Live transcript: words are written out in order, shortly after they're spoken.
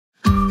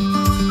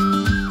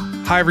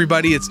Hi,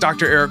 everybody. It's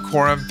Dr. Eric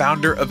Coram,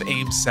 founder of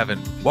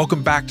AIM7.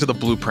 Welcome back to The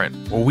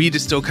Blueprint, where we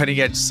distill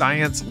cutting-edge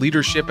science,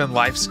 leadership, and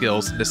life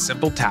skills into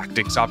simple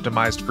tactics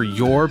optimized for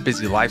your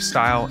busy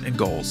lifestyle and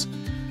goals.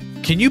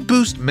 Can you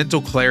boost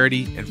mental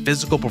clarity and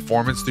physical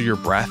performance through your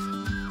breath?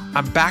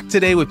 I'm back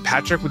today with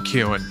Patr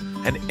McKeown,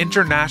 an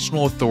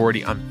international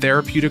authority on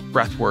therapeutic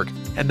breathwork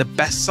and the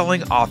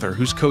best-selling author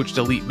who's coached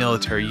elite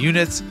military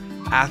units,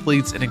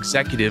 athletes, and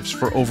executives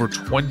for over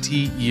 20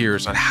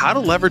 years on how to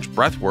leverage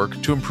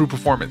breathwork to improve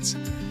performance.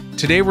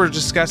 Today, we're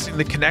discussing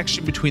the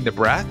connection between the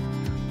breath,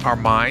 our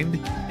mind,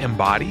 and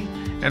body,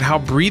 and how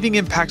breathing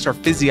impacts our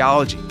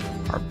physiology,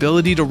 our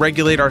ability to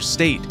regulate our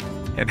state,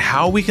 and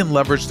how we can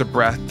leverage the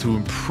breath to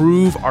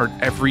improve our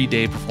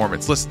everyday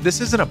performance. Listen, this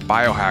isn't a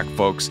biohack,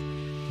 folks.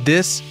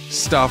 This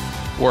stuff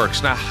works,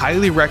 and I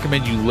highly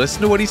recommend you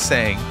listen to what he's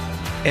saying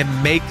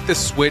and make the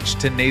switch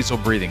to nasal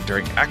breathing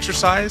during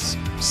exercise,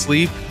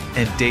 sleep,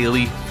 and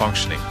daily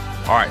functioning.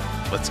 All right,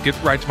 let's get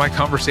right to my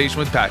conversation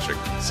with Patr.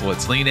 So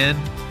let's lean in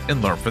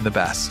and learn from the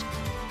best.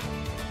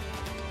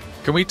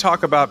 Can we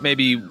talk about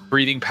maybe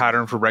breathing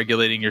pattern for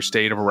regulating your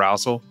state of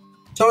arousal?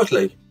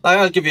 Totally.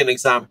 I'll give you an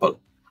example.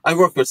 I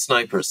work with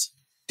snipers.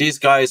 These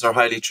guys are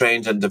highly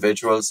trained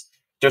individuals.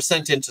 They're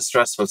sent into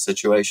stressful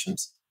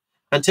situations.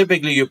 And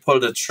typically you pull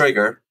the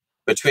trigger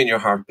between your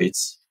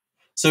heartbeats.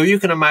 So you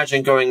can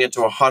imagine going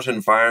into a hot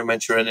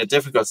environment, you're in a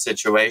difficult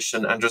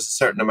situation, and there's a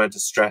certain amount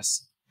of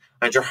stress.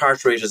 And your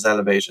heart rate is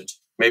elevated.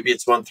 Maybe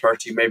it's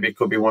 130, maybe it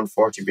could be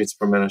 140 beats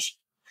per minute.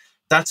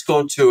 That's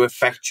going to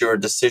affect your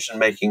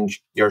decision-making,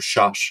 your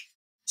shot.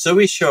 So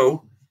we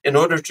show, in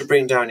order to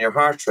bring down your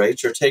heart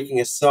rate, you're taking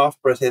a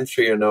soft breath in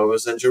through your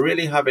nose and you're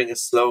really having a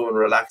slow and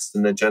relaxed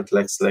and a gentle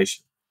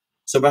exhalation.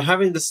 So by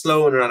having the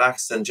slow and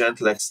relaxed and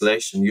gentle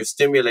exhalation, you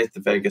stimulate the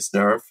vagus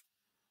nerve,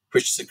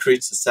 which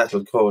secretes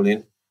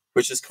acetylcholine,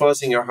 which is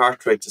causing your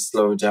heart rate to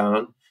slow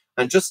down.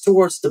 And just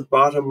towards the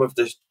bottom of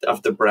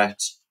the breath,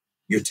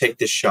 you take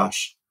the shot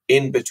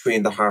in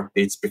between the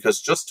heartbeats, because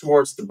just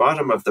towards the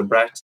bottom of the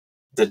breath,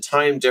 the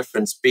time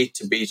difference beat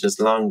to beat is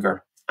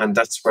longer. And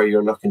that's where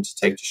you're looking to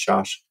take the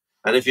shot.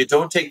 And if you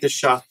don't take the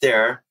shot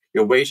there,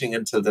 you're waiting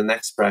until the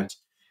next breath.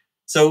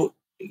 So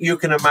you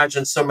can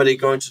imagine somebody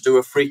going to do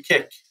a free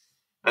kick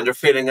and they're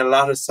feeling a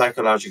lot of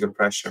psychological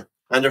pressure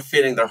and they're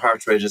feeling their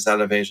heart rate is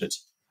elevated.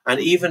 And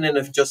even in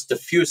just a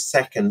few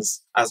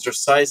seconds, as they're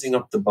sizing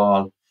up the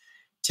ball,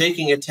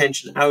 taking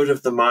attention out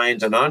of the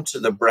mind and onto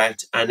the breath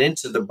and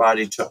into the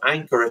body to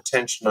anchor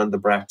attention on the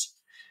breath,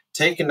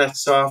 taking that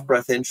soft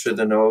breath in through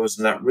the nose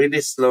and that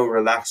really slow,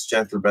 relaxed,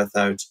 gentle breath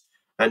out,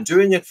 and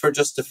doing it for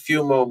just a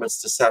few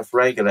moments to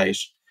self-regulate,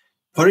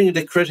 putting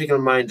the critical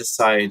mind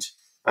aside,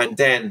 and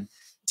then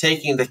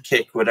taking the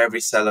kick with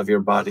every cell of your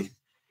body.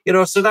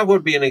 So that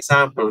would be an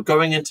example.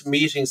 Going into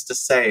meetings the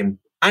same.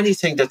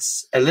 Anything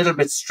that's a little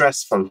bit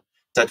stressful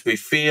that we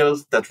feel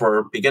that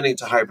we're beginning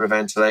to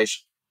hyperventilate,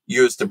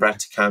 use the breath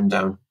to calm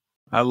down.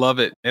 I love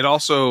it. It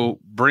also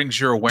brings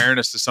your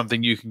awareness to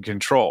something you can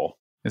control.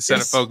 Instead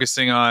of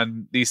focusing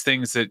on these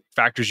things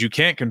factors you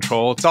can't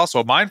control, it's also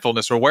a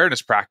mindfulness or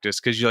awareness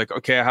practice, because you're like,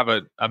 okay, I have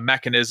a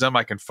mechanism.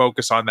 I can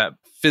focus on that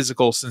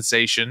physical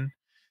sensation.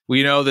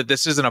 We know that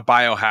this isn't a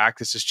biohack.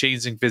 This is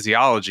changing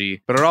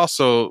physiology, but it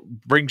also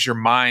brings your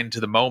mind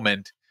to the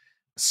moment.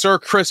 Sir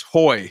Chris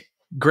Hoy,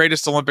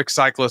 greatest Olympic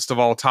cyclist of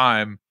all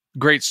time.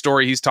 Great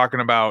story. He's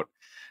talking about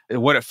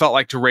what it felt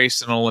like to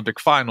race in Olympic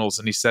finals.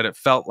 And he said it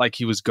felt like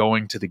he was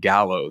going to the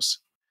gallows.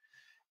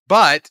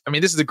 But,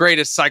 this is the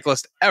greatest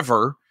cyclist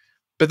ever.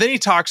 But then he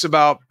talks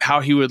about how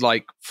he would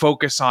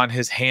focus on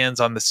his hands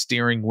on the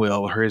steering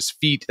wheel or his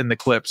feet in the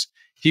clips.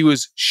 He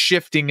was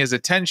shifting his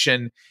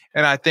attention.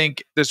 And I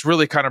think this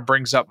really kind of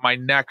brings up my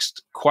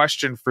next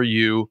question for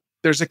you.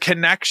 There's a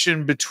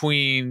connection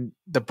between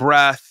the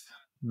breath,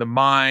 the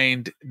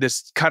mind,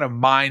 this kind of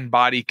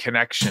mind-body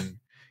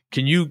connection.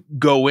 Can you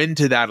go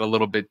into that a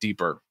little bit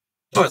deeper?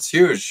 Oh, it's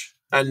huge.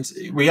 And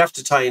we have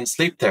to tie in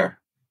sleep there,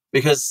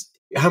 because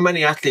how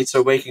many athletes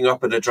are waking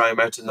up with a dry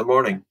mouth in the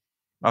morning?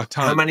 A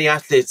ton. How many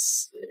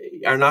athletes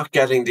are not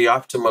getting the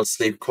optimal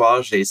sleep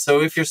quality? So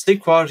if your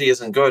sleep quality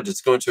isn't good, it's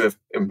going to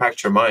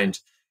impact your mind.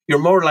 You're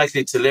more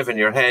likely to live in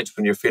your head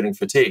when you're feeling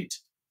fatigued.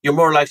 You're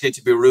more likely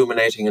to be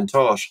ruminating in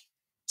thought.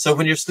 So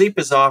when your sleep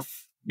is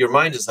off, your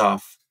mind is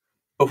off.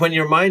 But when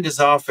your mind is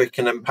off, it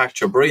can impact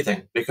your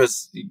breathing,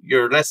 because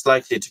you're less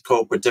likely to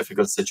cope with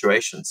difficult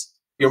situations.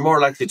 You're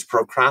more likely to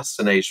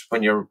procrastinate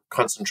when your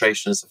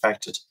concentration is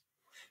affected.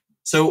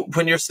 So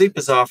when your sleep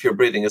is off, your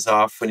breathing is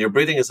off. When your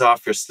breathing is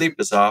off, your sleep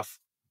is off.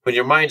 When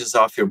your mind is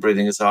off, your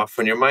breathing is off.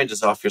 When your mind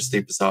is off, your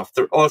sleep is off.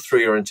 All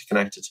three are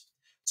interconnected.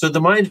 So the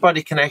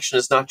mind-body connection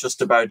is not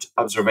just about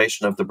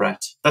observation of the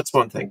breath. That's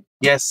one thing.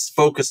 Yes,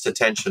 focused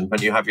attention.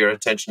 When you have your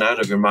attention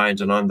out of your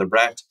mind and on the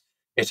breath,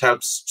 it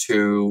helps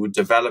to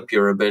develop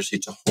your ability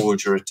to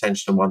hold your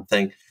attention on one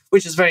thing,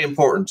 which is very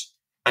important.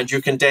 And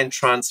you can then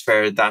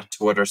transfer that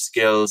to other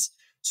skills,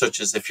 such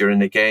as if you're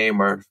in a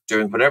game or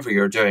doing whatever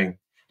you're doing,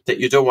 that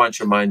you don't want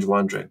your mind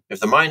wandering.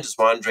 If the mind is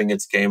wandering,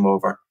 it's game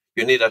over.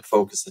 You need that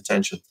focused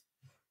attention.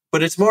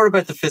 But it's more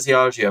about the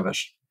physiology of it.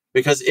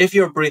 Because if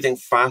you're breathing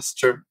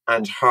faster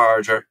and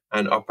harder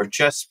and upper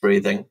chest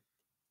breathing,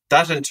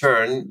 that in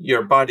turn,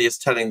 your body is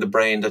telling the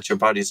brain that your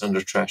body is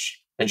under threat.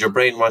 And your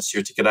brain wants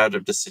you to get out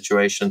of this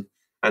situation,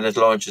 and it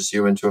launches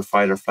you into a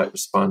fight or flight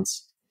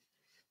response.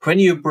 When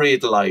you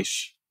breathe light,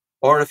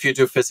 or if you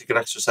do physical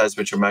exercise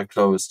with your mouth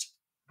closed,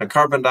 and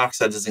carbon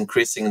dioxide is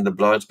increasing in the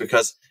blood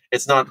because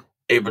it's not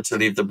able to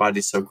leave the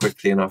body so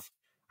quickly enough.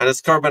 And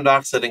as carbon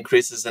dioxide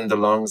increases in the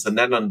lungs and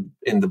then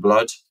in the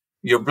blood,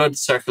 your blood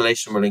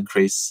circulation will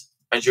increase,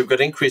 and you've got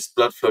increased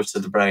blood flow to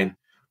the brain,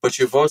 but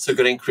you've also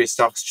got increased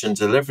oxygen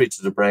delivery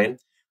to the brain,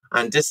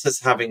 and this is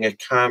having a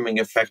calming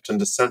effect on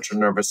the central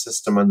nervous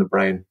system and the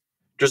brain.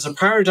 There's a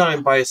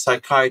paradigm by a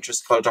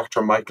psychiatrist called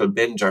Dr. Michael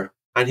Binder,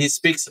 and he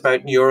speaks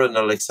about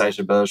neuronal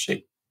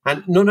excitability.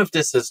 And none of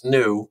this is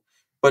new,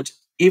 but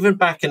even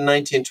back in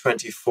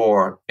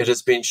 1924, it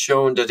has been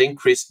shown that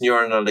increased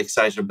neuronal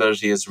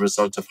excitability is a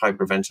result of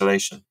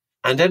hyperventilation.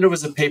 And then there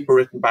was a paper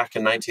written back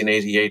in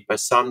 1988 by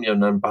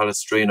Somnium and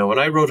Balestrino, and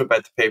I wrote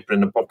about the paper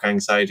in the book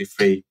Anxiety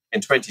Free in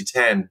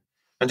 2010.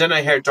 And then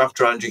I heard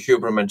Dr. Andrew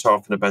Huberman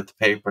talking about the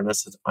paper, and I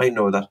said, I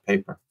know that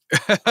paper.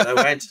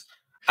 And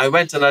I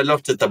went and I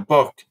looked at the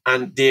book,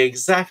 and the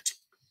exact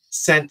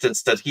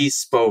sentence that he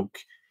spoke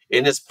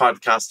in his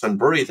podcast on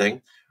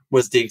breathing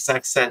was the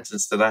exact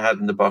sentence that I had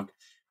in the book.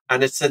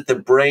 And it said the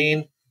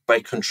brain, by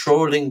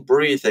controlling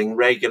breathing,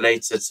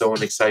 regulates its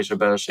own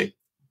excitability.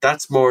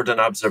 That's more than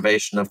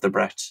observation of the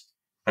breath.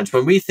 And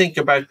when we think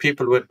about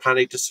people with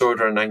panic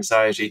disorder and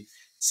anxiety,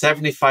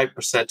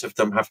 75% of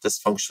them have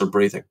dysfunctional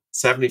breathing.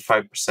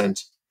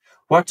 75%.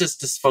 What does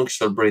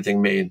dysfunctional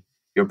breathing mean?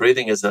 Your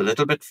breathing is a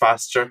little bit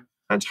faster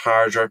and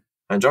harder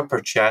and upper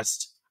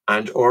chest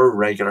and or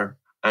irregular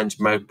and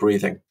mouth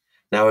breathing.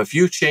 Now, if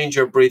you change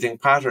your breathing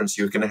patterns,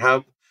 you can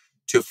help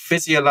to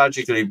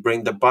physiologically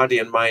bring the body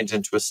and mind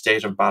into a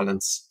state of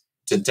balance,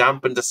 to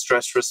dampen the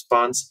stress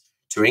response,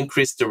 to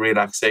increase the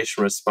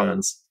relaxation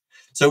response.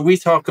 So we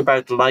talk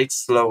about light,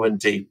 slow, and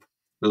deep.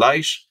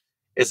 Light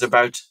is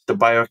about the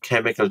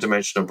biochemical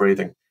dimension of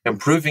breathing,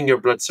 improving your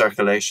blood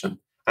circulation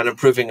and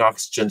improving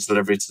oxygen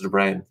delivery to the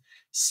brain.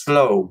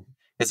 Slow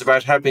is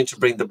about helping to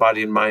bring the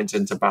body and mind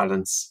into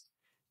balance.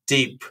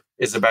 Deep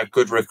is about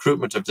good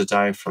recruitment of the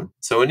diaphragm.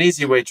 So an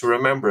easy way to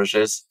remember it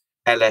is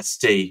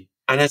LSD.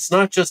 And it's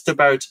not just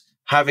about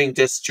having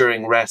this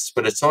during rest,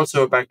 but it's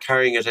also about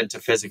carrying it into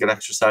physical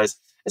exercise,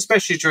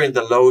 especially during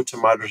the low to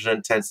moderate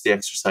intensity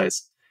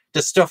exercise.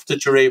 The stuff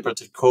that you're able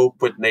to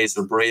cope with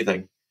nasal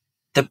breathing.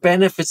 The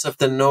benefits of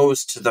the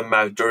nose to the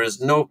mouth, there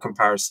is no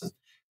comparison.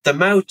 The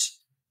mouth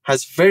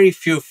has very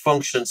few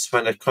functions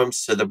when it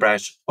comes to the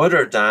breath,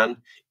 other than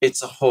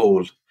it's a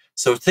hole.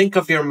 So think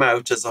of your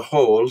mouth as a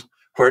hole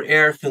where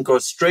air can go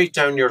straight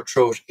down your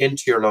throat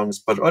into your lungs.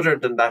 But other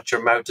than that,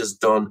 your mouth is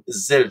done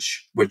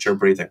zilch with your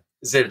breathing.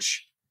 Zilch.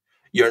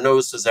 Your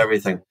nose does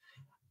everything.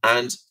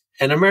 And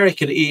an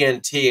American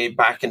ENT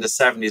back in the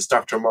 70s,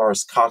 Dr.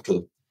 Morris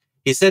Cottle,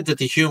 he said that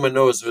the human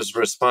nose was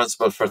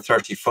responsible for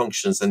 30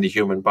 functions in the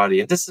human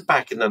body. And this is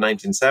back in the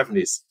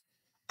 1970s.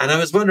 And I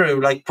was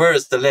wondering, where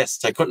is the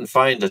list? I couldn't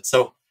find it.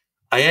 So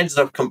I ended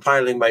up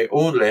compiling my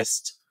own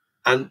list,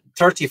 and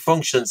 30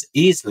 functions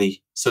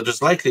easily. So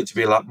there's likely to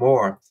be a lot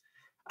more.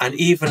 And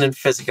even in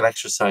physical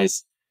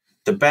exercise,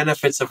 the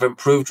benefits of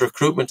improved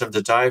recruitment of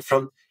the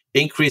diaphragm,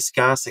 increased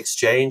gas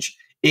exchange,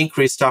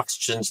 increased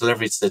oxygen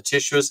delivery to the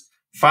tissues,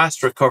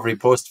 fast recovery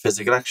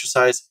post-physical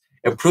exercise,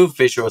 improved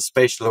visual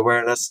spatial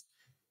awareness,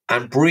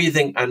 and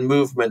breathing and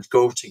movement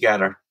go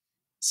together.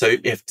 So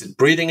if the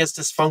breathing is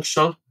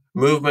dysfunctional,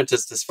 movement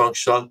is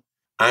dysfunctional.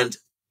 And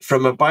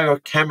from a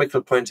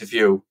biochemical point of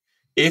view,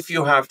 if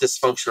you have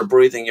dysfunctional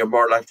breathing, you're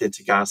more likely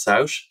to gas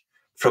out.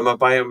 From a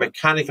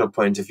biomechanical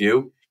point of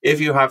view, if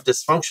you have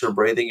dysfunctional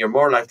breathing, you're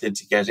more likely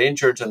to get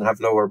injured and have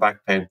lower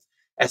back pain.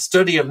 A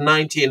study of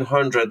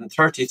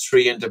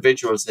 1,933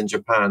 individuals in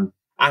Japan,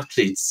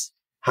 athletes,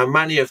 how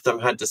many of them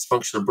had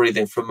dysfunctional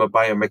breathing from a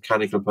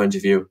biomechanical point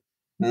of view?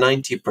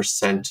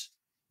 90%.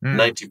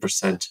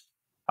 90%.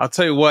 I'll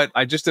tell you what,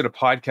 I just did a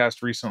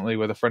podcast recently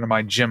with a friend of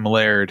mine, Jim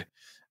Laird.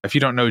 If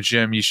you don't know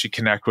Jim, you should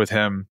connect with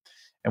him.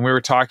 And we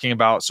were talking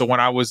about, so when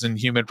I was in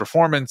human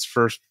performance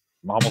for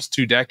almost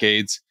 2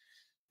 decades,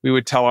 we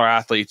would tell our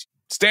athletes,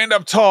 stand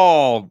up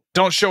tall,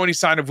 don't show any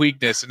sign of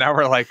weakness. And now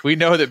we're like, we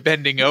know that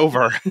bending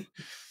over,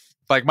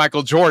 like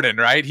Michael Jordan,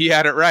 right? He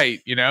had it right.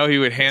 He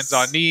would hands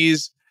on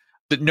knees.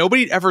 That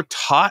nobody ever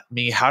taught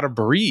me how to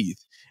breathe.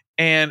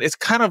 And it's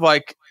kind of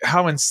like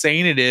how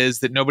insane it is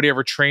that nobody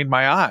ever trained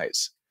my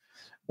eyes.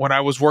 When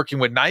I was working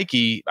with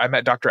Nike, I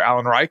met Dr.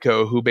 Alan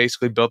Ryko, who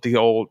basically built the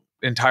whole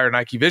entire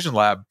Nike Vision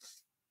Lab.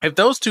 If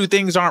those two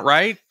things aren't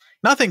right,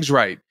 nothing's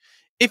right.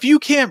 If you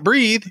can't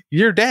breathe,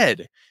 you're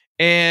dead.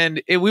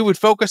 And we would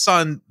focus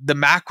on the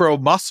macro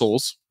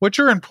muscles, which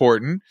are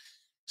important,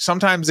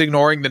 sometimes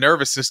ignoring the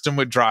nervous system,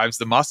 which drives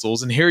the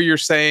muscles. And here you're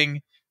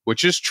saying,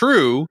 which is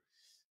true,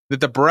 that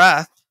the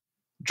breath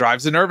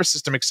drives the nervous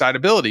system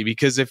excitability.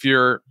 Because if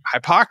you're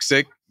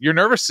hypoxic, your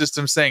nervous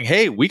system's saying,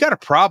 hey, we got a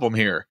problem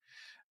here.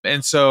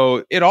 And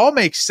so it all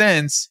makes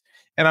sense.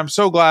 And I'm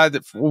so glad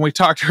that when we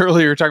talked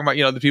earlier, talking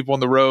about, the people in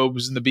the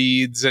robes and the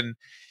beads, and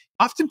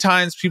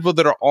oftentimes people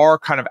that are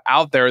kind of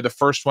out there are the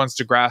first ones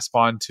to grasp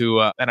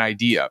onto an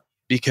idea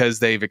because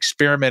they've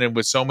experimented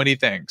with so many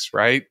things,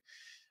 right?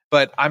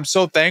 But I'm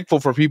so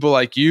thankful for people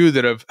like you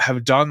that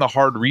have done the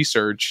hard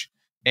research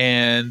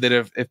and that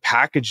have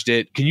packaged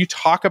it. Can you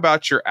talk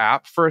about your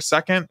app for a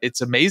second? It's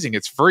amazing.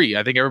 It's free.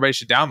 I think everybody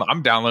should download.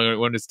 I'm downloading it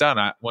when it's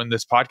done, when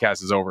this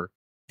podcast is over.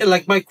 Yeah,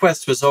 like my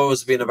quest was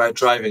always been about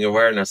driving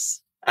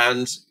awareness.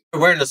 And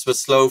awareness was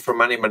slow for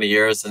many, many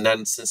years. And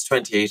then since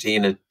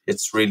 2018,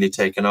 it's really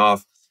taken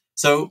off.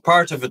 So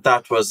part of it,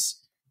 that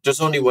was, there's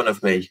only one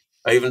of me,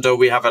 even though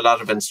we have a lot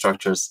of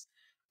instructors.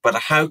 But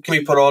how can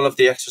we put all of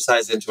the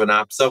exercise into an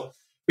app? So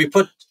we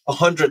put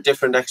 100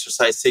 different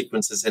exercise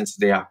sequences into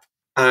the app.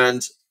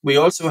 And we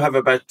also have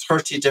about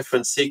 30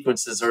 different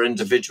sequences or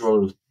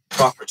individual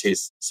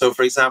properties. So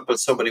for example,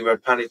 somebody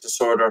with panic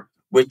disorder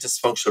with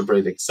dysfunctional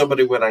breathing,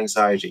 somebody with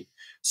anxiety,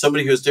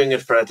 somebody who's doing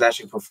it for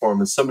athletic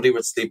performance, somebody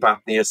with sleep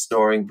apnea,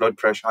 snoring, blood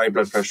pressure, high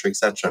blood pressure,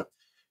 etc.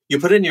 You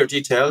put in your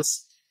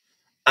details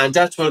and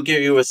that will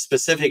give you a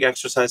specific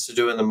exercise to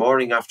do in the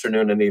morning,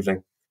 afternoon and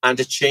evening. And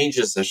it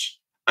changes it.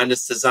 And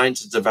it's designed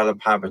to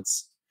develop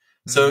habits.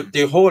 So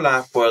the whole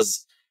app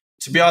was,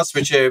 to be honest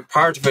with you,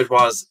 part of it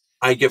was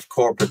I give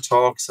corporate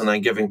talks and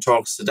I'm giving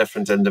talks to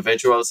different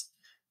individuals.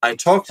 I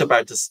talked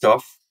about the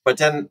stuff, but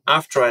then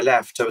after I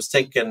left, I was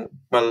thinking,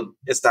 well,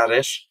 is that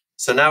it?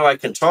 So now I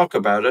can talk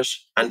about it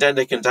and then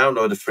they can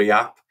download a free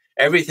app.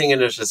 Everything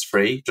in it is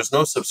free. There's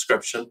no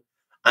subscription.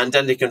 And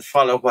then they can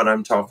follow what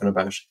I'm talking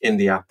about in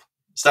the app.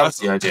 So that was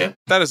the idea.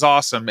 That is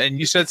awesome. And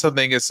you said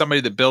something as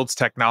somebody that builds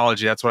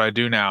technology, that's what I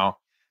do now.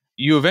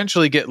 You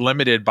eventually get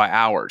limited by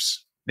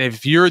hours.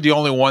 If you're the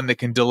only one that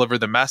can deliver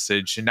the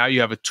message, and now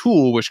you have a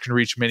tool which can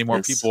reach many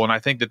more people. And I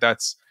think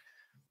that's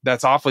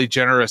awfully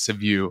generous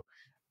of you.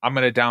 I'm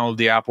going to download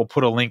the app. We'll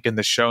put a link in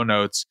the show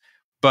notes.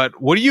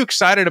 But what are you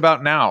excited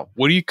about now?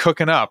 What are you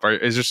cooking up?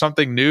 Is there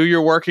something new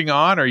you're working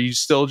on? Or are you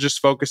still just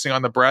focusing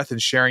on the breath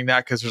and sharing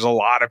that? Because there's a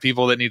lot of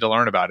people that need to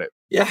learn about it.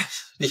 Yeah.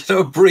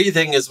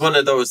 Breathing is one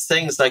of those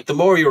things. Like the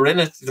more you're in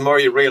it, the more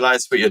you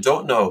realize what you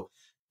don't know.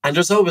 And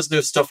there's always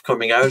new stuff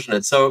coming out in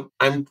it. So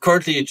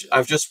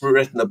I've just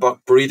written a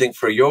book, Breathing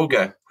for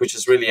Yoga, which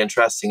is really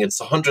interesting.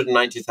 It's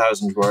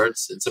 190,000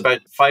 words. It's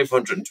about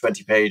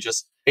 520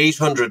 pages,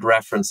 800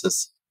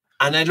 references.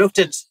 And I looked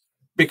at,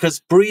 because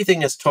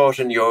breathing is taught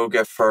in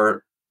yoga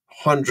for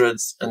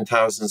hundreds and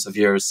thousands of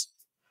years.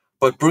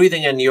 But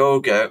breathing in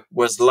yoga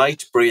was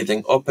light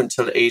breathing up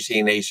until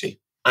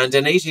 1880. And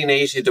in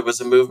 1880, there was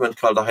a movement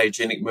called the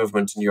hygienic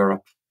movement in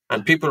Europe.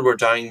 And people were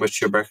dying with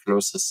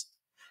tuberculosis.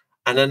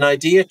 And an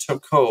idea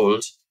took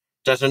hold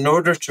that in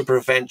order to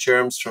prevent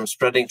germs from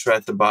spreading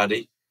throughout the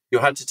body, you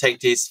had to take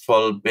these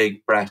full,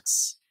 big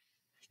breaths.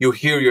 You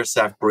hear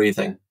yourself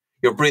breathing.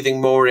 You're breathing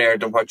more air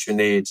than what you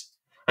need.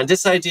 And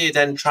this idea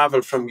then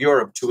traveled from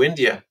Europe to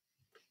India.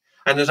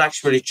 And it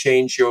actually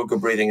changed yoga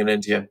breathing in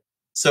India.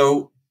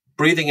 So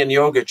breathing in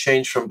yoga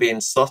changed from being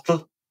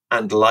subtle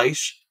and light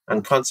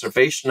and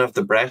conservation of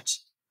the breath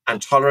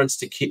and tolerance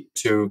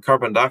to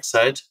carbon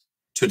dioxide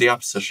to the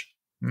opposite.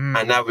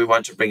 And now we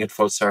want to bring it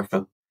full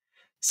circle.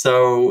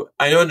 So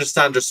I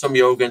understand there's some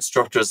yoga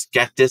instructors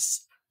get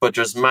this, but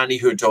there's many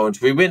who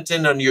don't. We went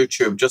in on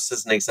YouTube, just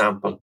as an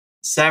example.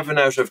 7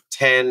 out of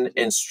 10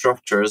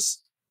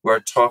 instructors were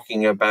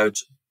talking about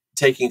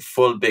taking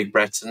full big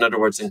breaths. In other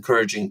words,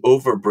 encouraging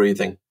over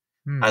breathing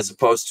as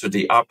opposed to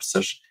the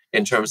opposite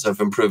in terms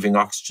of improving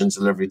oxygen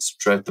delivery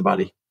throughout the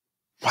body.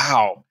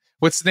 Wow.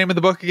 What's the name of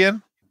the book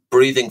again?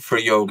 Breathing for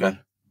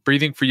Yoga.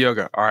 Breathing for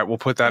Yoga. All right. We'll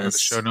put that in the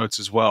show notes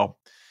as well.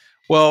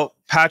 Well,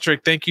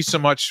 Patrick, thank you so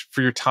much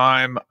for your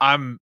time.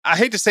 I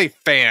hate to say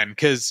fan,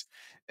 because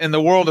in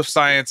the world of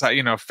science,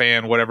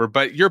 fan, whatever,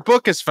 but your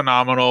book is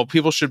phenomenal.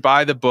 People should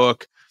buy the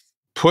book,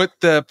 put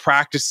the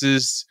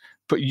practices,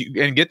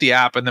 and get the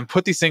app, and then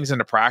put these things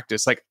into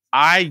practice. Like,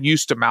 I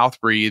used to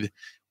mouth breathe.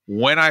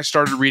 When I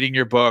started reading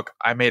your book,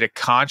 I made a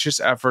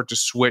conscious effort to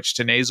switch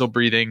to nasal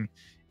breathing,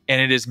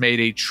 and it has made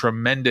a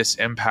tremendous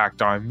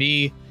impact on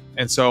me.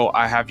 And so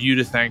I have you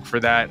to thank for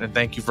that. And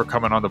thank you for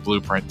coming on the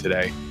Blueprint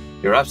today.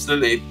 You're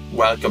absolutely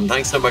welcome.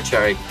 Thanks so much,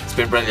 Eric. It's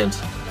been brilliant.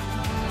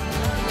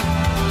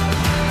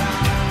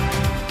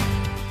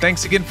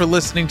 Thanks again for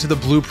listening to the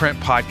Blueprint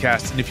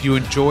podcast. And if you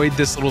enjoyed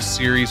this little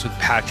series with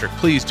Patrick,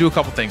 please do a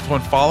couple things. One,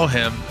 follow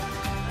him,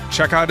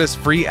 check out his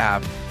free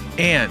app,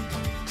 and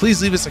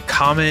please leave us a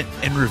comment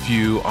and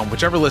review on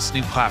whichever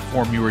listening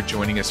platform you are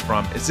joining us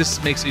from, as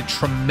this makes a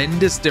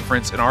tremendous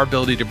difference in our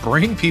ability to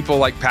bring people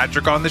like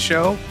Patrick on the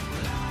show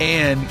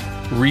and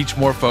reach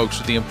more folks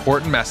with the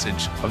important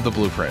message of the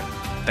Blueprint.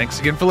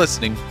 Thanks again for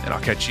listening, and I'll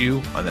catch you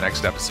on the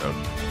next episode.